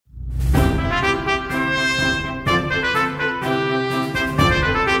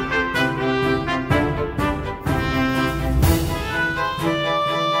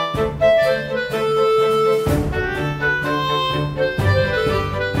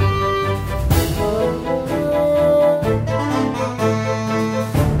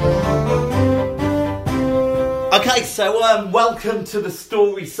Okay, so welcome to the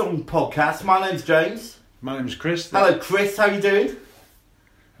Story Song Podcast. My name's James. My name's Chris. Hello, Chris. How you doing?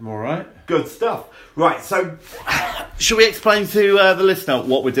 I'm all right. Good stuff. Right, so should we explain to the listener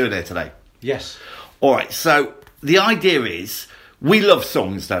what we're doing here today? Yes. All right, so the idea is we love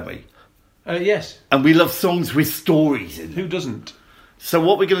songs, don't we? Yes. And we love songs with stories in them. Who doesn't? So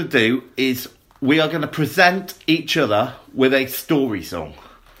what we're going to do is we are going to present each other with a story song.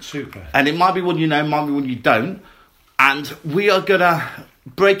 Super. And it might be one you know, might be one you don't. And we are going to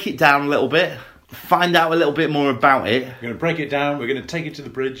break it down a little bit, find out a little bit more about it. We're going to break it down, we're going to take it to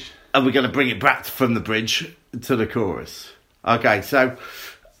the bridge. And we're going to bring it back from the bridge to the chorus. Okay, so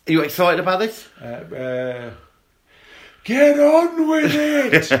are you excited about this? Get on with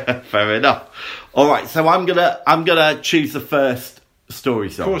it! Fair enough. All right, so I'm gonna choose the first story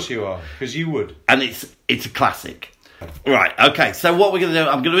song. Of course you are, because you would. And it's a classic. Right, okay, so what we're going to do,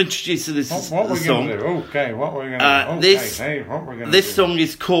 I'm going to introduce this what we're song. going to do? Okay, what we're going to do? What we're going to do? This song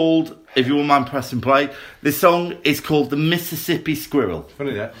is called, if you wouldn't mind pressing play, this song is called The Mississippi Squirrel.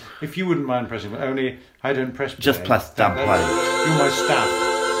 Funny that. If you wouldn't mind pressing play, only I don't press play. Just press damn play. You're my staff.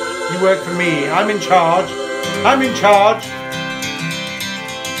 You work for me. I'm in charge. I'm in charge.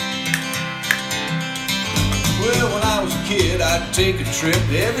 Well, when I was a kid, I'd take a trip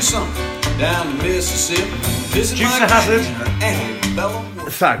every summer down to Mississippi. Visit my Hazard.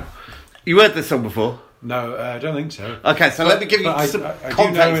 Aunt So, you heard this song before? No, I don't think so. Okay, so let me give you some I do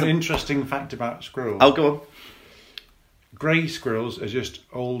context. know an interesting fact about squirrels. Oh, go on. Grey squirrels are just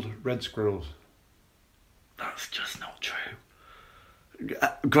old red squirrels. That's just not true.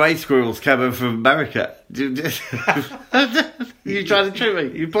 Grey squirrels came over from America. You trying to trick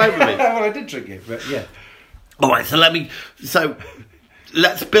me? You played with me? Well, I did trick you, but yeah. All right, so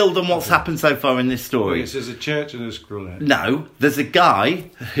let's build on what's happened so far in this story. Yes, there's a church and a squirrel in it. No, there's a guy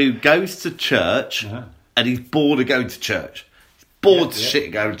who goes to church and he's bored of going to church. He's bored to shit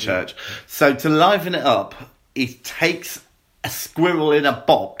of going to church. So to liven it up, he takes a squirrel in a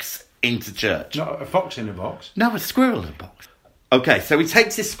box into church. Not a fox in a box. No, a squirrel in a box. Okay, so he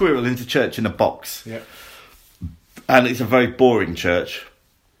takes his squirrel into church in a box. Yeah. And it's a very boring church.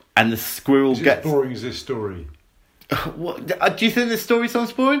 And the squirrel As boring as this story. What, do you think this story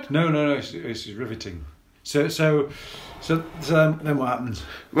sounds boring? No, it's riveting. So then what happens?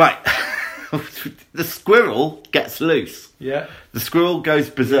 Right. The squirrel gets loose. Yeah. The squirrel goes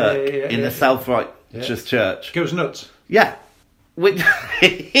berserk in the self-righteous church. Goes nuts. Yeah. Should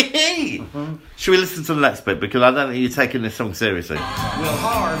we listen to the next bit? Because I don't think you're taking this song seriously. Well,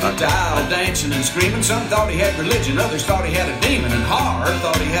 Harvey died dancing and screaming. Some thought he had religion, others thought he had a demon. And Hard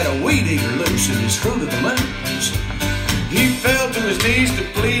thought he had a weed eater loose in his fruit of the moons. He fell to his knees to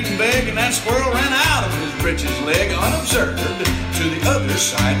plead and beg, and that squirrel ran out of his breeches leg unobserved to the other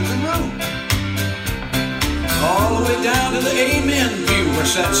side of the room. All the way down to the Amen view, where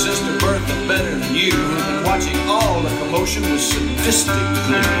sat Sister Bertha better than you, who'd been watching all the commotion with sadistic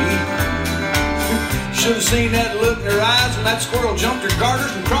glee. Should have seen that look in her eyes when that squirrel jumped her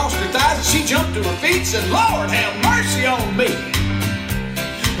garters and crossed her thighs, and she jumped to her feet and said, "Lord, have mercy on me."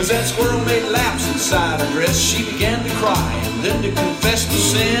 As that squirrel made laps inside her dress, she began to cry, and then to confess the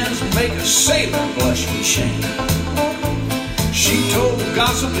sins and make a sailor blush with shame. She told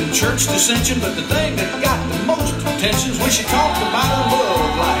gossip and church dissension, but the thing that got the most attention is when she talked about her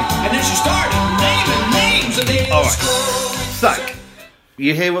love life. And then she started naming names of the squirrel. So,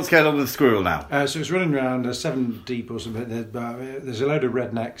 you hear what's going on with the squirrel now? So it's running around 7 deep or something. There's a load of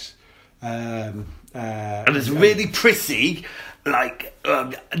rednecks. And it's really prissy, like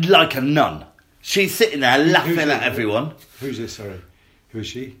a nun. She's sitting there laughing at everyone. Who's this, sorry? Who is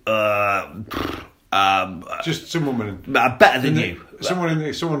she? Just some woman. Better than you.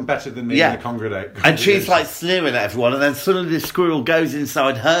 Someone better than me in the congregation. And she's like sneering at everyone, and then suddenly the squirrel goes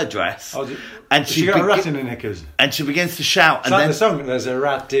inside her dress. And she got a rat in her knickers. And she begins to shout. It's like the song, "There's a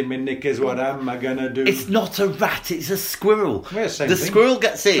rat in my knickers, what am I gonna do?" It's not a rat, it's a squirrel. Yeah, the squirrel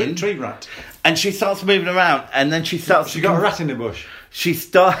gets in. Tree rat. And she starts moving around, and then she starts... She got a rat in the bush. She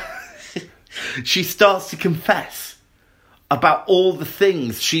starts to confess about all the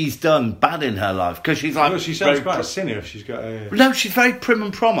things she's done bad in her life, because she's like... Well, she sounds quite a sinner if she's got a... No, she's very prim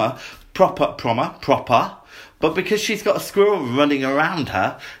and proper, but because she's got a squirrel running around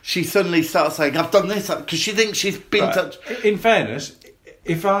her, she suddenly starts saying, "I've done this," because she thinks she's been touched. In fairness,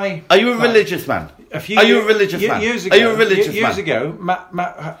 if I... Are you a religious man? Are you a religious man? Years ago, Are you a religious man? Years ago, Matt,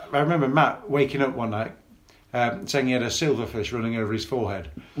 I remember Matt waking up one night saying he had a silverfish running over his forehead.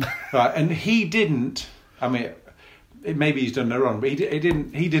 Right, and he didn't... I mean... Maybe he's done no wrong, but he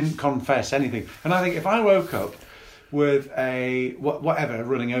didn't confess anything. And I think if I woke up with a whatever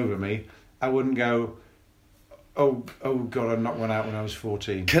running over me, I wouldn't go, Oh God! I knocked one out when I was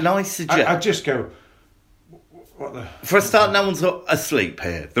 14. Can I suggest? I just go. What the? For a start, no one's asleep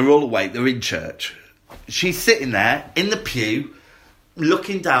here. They're all awake. They're in church. She's sitting there in the pew,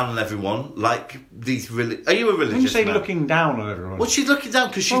 looking down on everyone like these. Are you a religious? When you say man? looking down on everyone, Well, she's looking down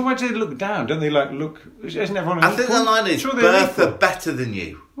because she. Well, why do they look down? Don't they like look? Isn't everyone? I think the line is Sure, Bertha better than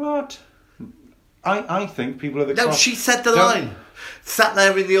you. What? I think people are the. No, cross. she said the line. Sat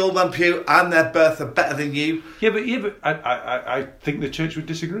there in the old man pew. I'm their Bertha better than you. Yeah, but I think the church would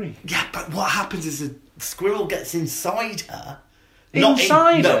disagree. Yeah, but what happens is a squirrel gets inside her.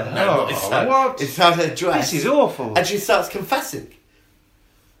 Inside her? No, not inside. What? Inside her dress. This is awful. And she starts confessing.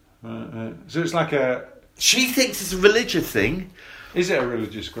 So it's like a. She thinks it's a religious thing. Is it a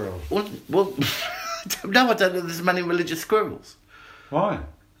religious squirrel? Well, I don't know. I don't know there's many religious squirrels. Why?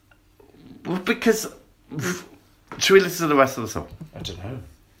 Well, because. Should we listen to the rest of the song? I don't know.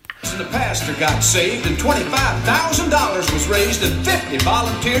 The pastor got saved and $25,000 was raised and 50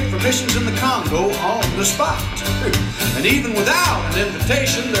 volunteered for missions in the Congo on the spot. And even without an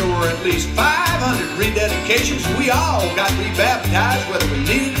invitation, there were at least 500 rededications. We all got rebaptized whether we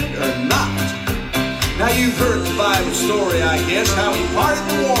needed it or not. Now you've heard the Bible story, I guess, how he parted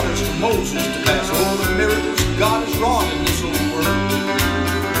the waters for Moses to pass all the miracles God has wrought in this little world.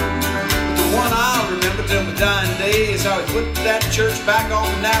 The one I'll remember till my dying day is how he put that church back on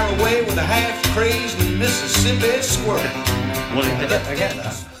the narrow way with a half-crazed Mississippi squirrel. What do you think? I get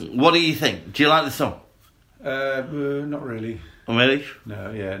that. What do you think? Do you like the song? Not really. Oh, really?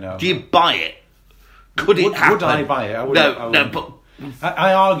 No. Do you buy it? Could it happen? Would I buy it? I wouldn't. But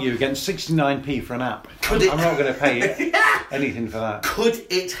I argue against 69p for an app. Could I'm not going to pay anything for that. could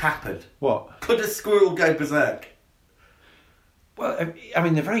it happen? What? Could a squirrel go berserk? Well, I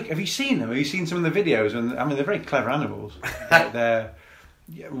mean, they're very. Have you seen them? Have you seen some of the videos? And I mean, they're very clever animals. They're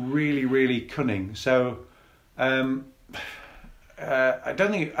really, really cunning. So, I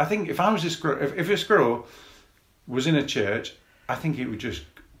don't think. I think if I was a squirrel, if a squirrel was in a church, I think it would just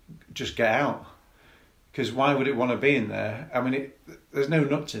get out. Because why would it want to be in there? I mean, there's no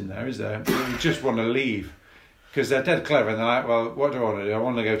nuts in there, is there? It would just want to leave. Because they're dead clever, and they're like, well, what do I want to do? I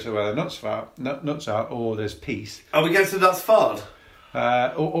want to go to where the nuts are, or there's peace. Are we going to Nuts Fard?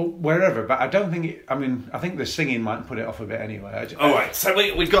 Or wherever, but I don't think I think the singing might put it off a bit anyway. Alright, so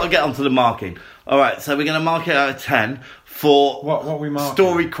we've got to get onto the marking. Alright, so we're going to mark it out of 10 for what we marking?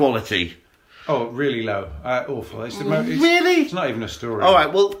 Story quality. Oh, really low. Awful. Really? It's not even a story.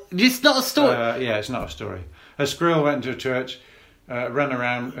 Alright, well, it's not a story. Yeah, it's not a story. A squirrel went to a church, ran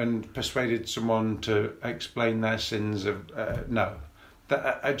around and persuaded someone to explain their sins of... no.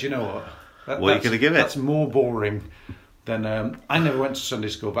 Do you know what? What are you going to give it? That's more boring than... I never went to Sunday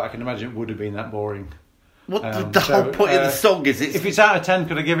school, but I can imagine it would have been that boring. What the whole point of the song is... If it's out of 10,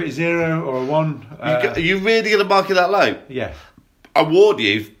 could I give it a 0 or a 1? Are you really going to mark it that low? Yeah. I warn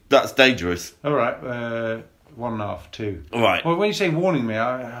you, that's dangerous. All right, 1.5, 2. All right. Well, when you say warning me,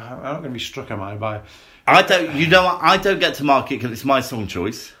 I'm not going to be struck, am I? By I don't. You know, I don't get to mark it because it's my song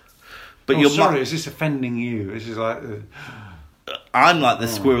choice. But you're sorry. Is this offending you? This is like. I'm like the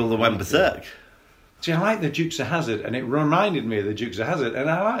squirrel that went berserk. See, I like the Dukes of Hazzard, and it reminded me of the Dukes of Hazzard, and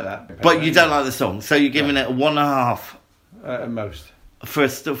I like that. But you don't like the song, so you're giving it a 1.5 at most for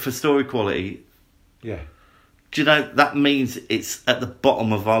story quality. Yeah. Do you know that means it's at the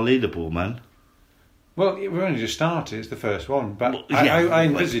bottom of our leaderboard, man? Well, we've only just started. It's the first one, but Well, yeah, I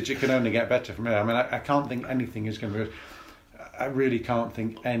envisage it can only get better from here. I mean, I can't think anything is going to be. I really can't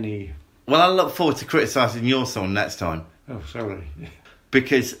think any. Well, I look forward to criticising your song next time. Oh, sorry.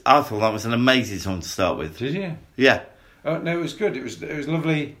 Because I thought that was an amazing song to start with. Did you? Yeah. Oh no, it was good. It was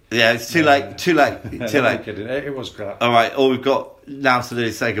lovely. Yeah, it's too late. Too late. Too late. Kidding. It was great. All right, all we've got now to do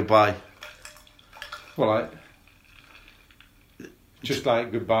is say goodbye. Well, just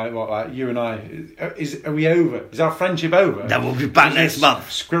like goodbye. What, like you and I? Are we over? Is our friendship over? No, we'll be back next month.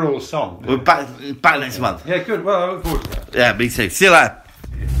 Squirrel song. We're back next month. Yeah, good. Well, I look forward to that. Yeah, me too. See you later.